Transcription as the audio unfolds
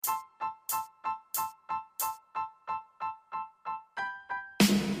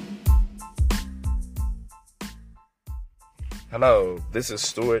Hello, this is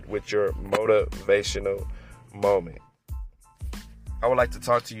Stuart with your motivational moment. I would like to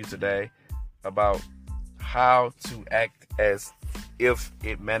talk to you today about how to act as if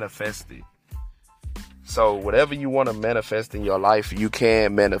it manifested. So whatever you want to manifest in your life, you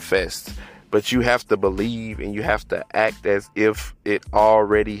can manifest, but you have to believe and you have to act as if it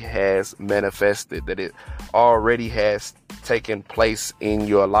already has manifested, that it already has taken place in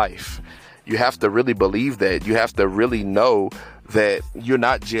your life. You have to really believe that. You have to really know that you're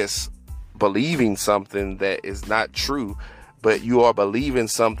not just believing something that is not true, but you are believing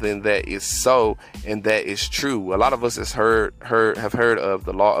something that is so and that is true. A lot of us have heard of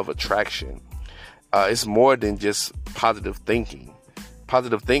the law of attraction. It's more than just positive thinking.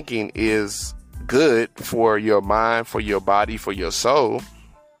 Positive thinking is good for your mind, for your body, for your soul.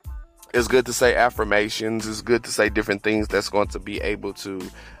 It's good to say affirmations. It's good to say different things that's going to be able to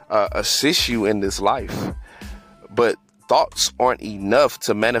assist you in this life. But thoughts aren't enough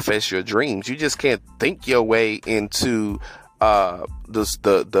to manifest your dreams. You just can't think your way into being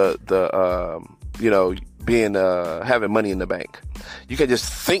having money in the bank. You can just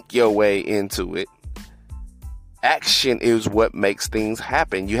think your way into it. Action is what makes things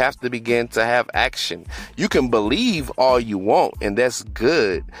happen. You have to begin to have action. You can believe all you want, and that's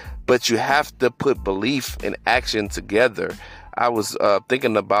good, but you have to put belief and action together. I was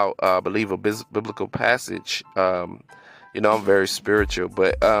thinking about, I believe, a biblical passage. I'm very spiritual,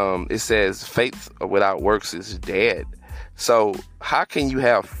 but it says faith without works is dead. So how can you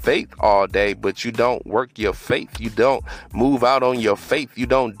have faith all day, but you don't work your faith? You don't move out on your faith. You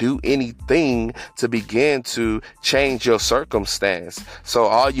don't do anything to begin to change your circumstance. So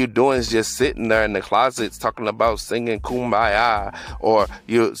all you're doing is just sitting there in the closet talking about singing Kumbaya, or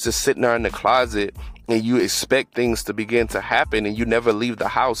you're just sitting there in the closet and you expect things to begin to happen, and you never leave the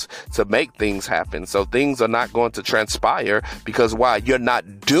house to make things happen. So things are not going to transpire because why? You're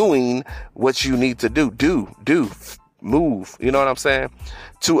not doing what you need to do. Move. You know what I'm saying?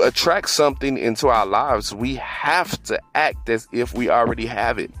 To attract something into our lives, we have to act as if we already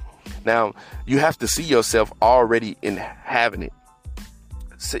have it. Now, you have to see yourself already in having it.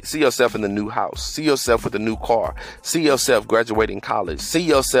 See yourself in the new house. See yourself with a new car. See yourself graduating college. See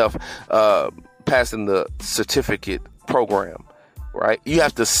yourself passing the certificate program, right? You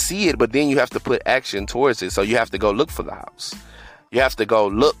have to see it, but then you have to put action towards it. So you have to go look for the house. You have to go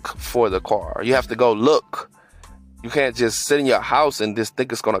look for the car. You have to go look. You can't just sit in your house and just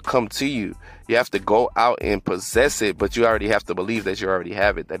think it's going to come to you. You have to go out and possess it, but you already have to believe that you already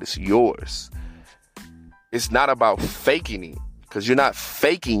have it, that it's yours. It's not about faking it, because you're not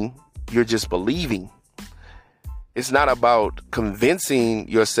faking, you're just believing. It's not about convincing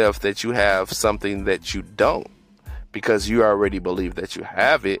yourself that you have something that you don't, because you already believe that you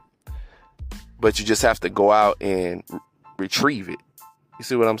have it, but you just have to go out and retrieve it. You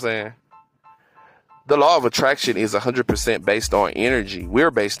see what I'm saying? The law of attraction is 100% based on energy.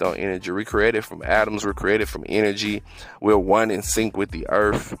 We're based on energy. We're created from atoms. We're created from energy. We're one in sync with the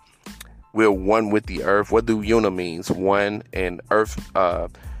earth. We're one with the earth. What do una means? One, and earth,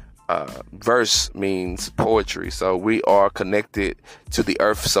 verse means poetry. So we are connected to the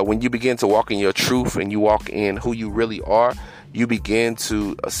earth. So when you begin to walk in your truth and you walk in who you really are, you begin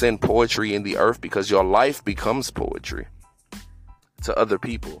to send poetry in the earth, because your life becomes poetry to other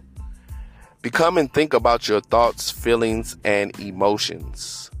people. Become and think about your thoughts, feelings, and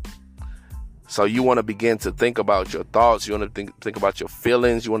emotions. So you want to begin to think about your thoughts. You want to think about your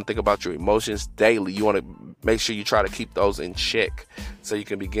feelings. You want to think about your emotions daily. You want to make sure you try to keep those in check, so you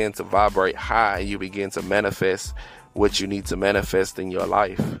can begin to vibrate high and you begin to manifest what you need to manifest in your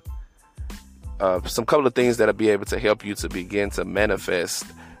life. Some couple of things that'll be able to help you to begin to manifest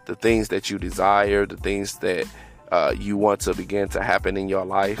the things that you desire, the things that you want to begin to happen in your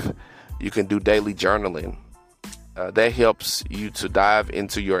life. You can do daily journaling. That helps you to dive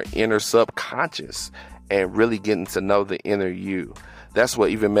into your inner subconscious and really getting to know the inner you. That's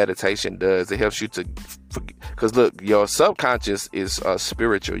what even meditation does. It helps you to, because look, your subconscious is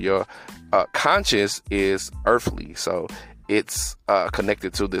spiritual. Your conscious is earthly. So it's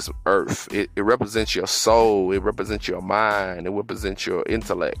connected to this earth. It represents your soul. It represents your mind. It represents your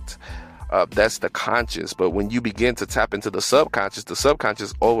intellect. That's the conscious. But when you begin to tap into the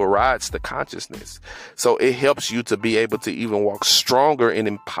subconscious overrides the consciousness. So it helps you to be able to even walk stronger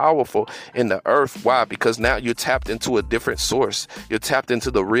and powerful in the earth. Why? Because now you're tapped into a different source. You're tapped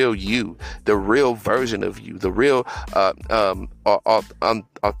into the real you, the real version of you, the real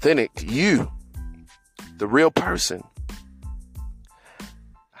authentic you, the real person.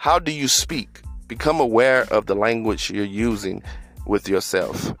 How do you speak? Become aware of the language you're using. with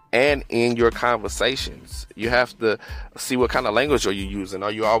yourself and in your conversations. You have to see what kind of language are you using.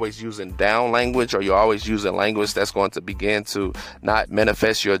 Are you always using down language? Are you always using language that's going to begin to not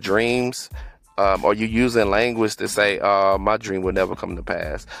manifest your dreams? Are you using language to say, my dream will never come to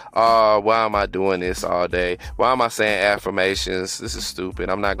pass? Why am I doing this all day? Why am I saying affirmations? This is stupid.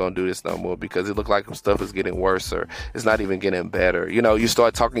 I'm not going to do this no more because it looks like stuff is getting worse or it's not even getting better. You know, you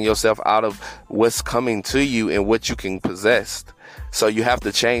start talking yourself out of what's coming to you and what you can possess. So you have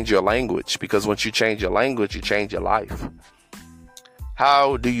to change your language, because once you change your language, you change your life.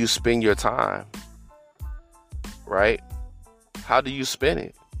 How do you spend your time? Right? How do you spend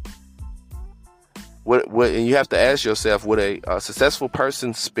it? And you have to ask yourself, would a successful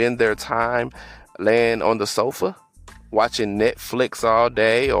person spend their time laying on the sofa, watching Netflix all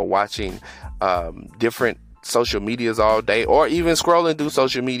day, or watching different social medias all day, or even scrolling through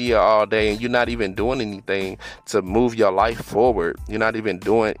social media all day, and you're not even doing anything to move your life forward? You're not even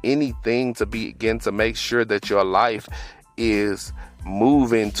doing anything to begin to make sure that your life is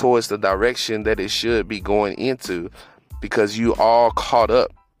moving towards the direction that it should be going into, because you all caught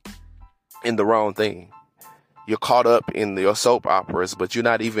up in the wrong thing. You're caught up in your soap operas, but you're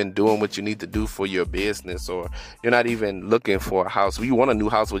not even doing what you need to do for your business, or you're not even looking for a house. You want a new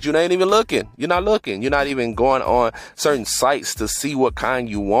house, but you're not even looking. You're not looking. You're not even going on certain sites to see what kind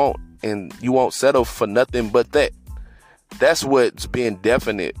you want, and you won't settle for nothing but that. That's what's being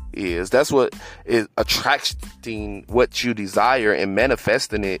definite is. That's what is attracting what you desire and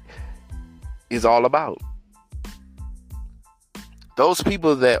manifesting it is all about. Those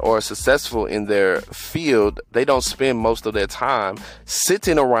people that are successful in their field, they don't spend most of their time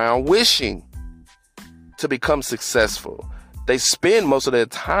sitting around wishing to become successful. They spend most of their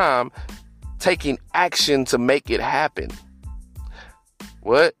time taking action to make it happen.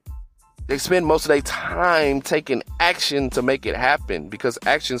 What? They spend most of their time taking action to make it happen, because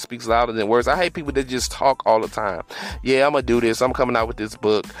action speaks louder than words. I hate people that just talk all the time. Yeah, I'm going to do this. I'm coming out with this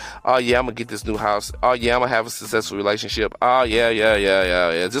book. Oh, yeah, I'm going to get this new house. Oh, yeah, I'm going to have a successful relationship. Oh,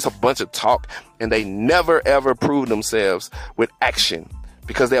 yeah. Just a bunch of talk. And they never, ever prove themselves with action,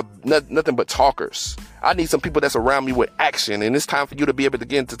 because they're nothing but talkers. I need some people that's around me with action, and it's time for you to be able to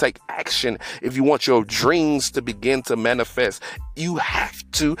begin to take action. If you want your dreams to begin to manifest, you have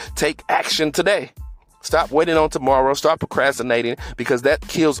to take action today. Stop waiting on tomorrow. Stop procrastinating, because that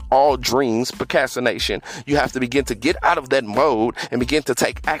kills all dreams. Procrastination. You have to begin to get out of that mode and begin to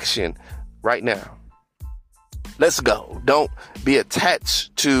take action right now. Let's go. Don't be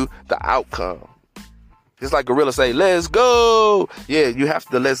attached to the outcome. It's like Gorilla say, let's go. Yeah, you have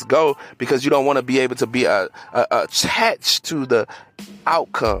to let's go, because you don't want to be able to be attached to the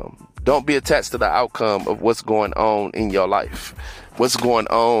outcome. Don't be attached to the outcome of what's going on in your life, what's going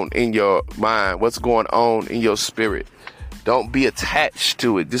on in your mind, what's going on in your spirit. Don't be attached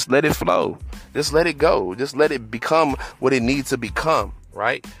to it. Just let it flow. Just let it go. Just let it become what it needs to become,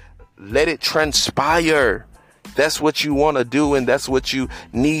 right? Let it transpire. That's what you want to do, and that's what you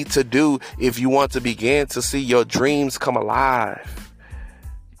need to do if you want to begin to see your dreams come alive.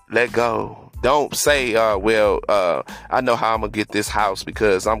 Let go. Don't say, I know how I'm going to get this house,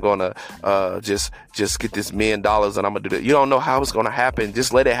 because I'm going to just get this $1 million and I'm going to do that. You don't know how it's going to happen.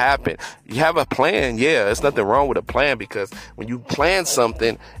 Just let it happen. You have a plan. Yeah, there's nothing wrong with a plan, because when you plan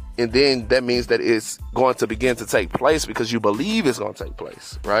something, and then that means that it's going to begin to take place because you believe it's going to take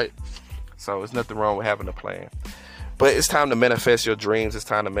place, right? So there's nothing wrong with having a plan. But it's time to manifest your dreams. It's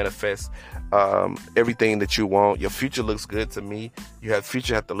time to manifest everything that you want. Your future looks good to me. Your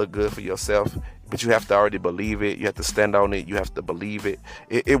future have to look good for yourself, but you have to already believe it. You have to stand on it. You have to believe it.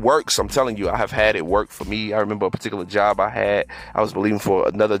 It works. I'm telling you, I have had it work for me. I remember a particular job I had. I was believing for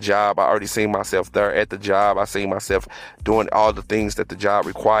another job. I already seen myself there at the job. I seen myself doing all the things that the job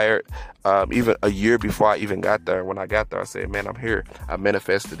required. Even a year before I even got there. When I got there, I said, man, I'm here. I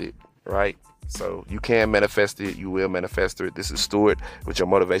manifested it. Right? So you can manifest it. You will manifest it. This is Stuart with your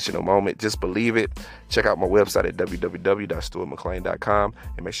motivational moment. Just believe it. Check out my website at www.stuartmcclain.com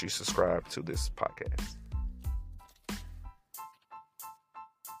and make sure you subscribe to this podcast.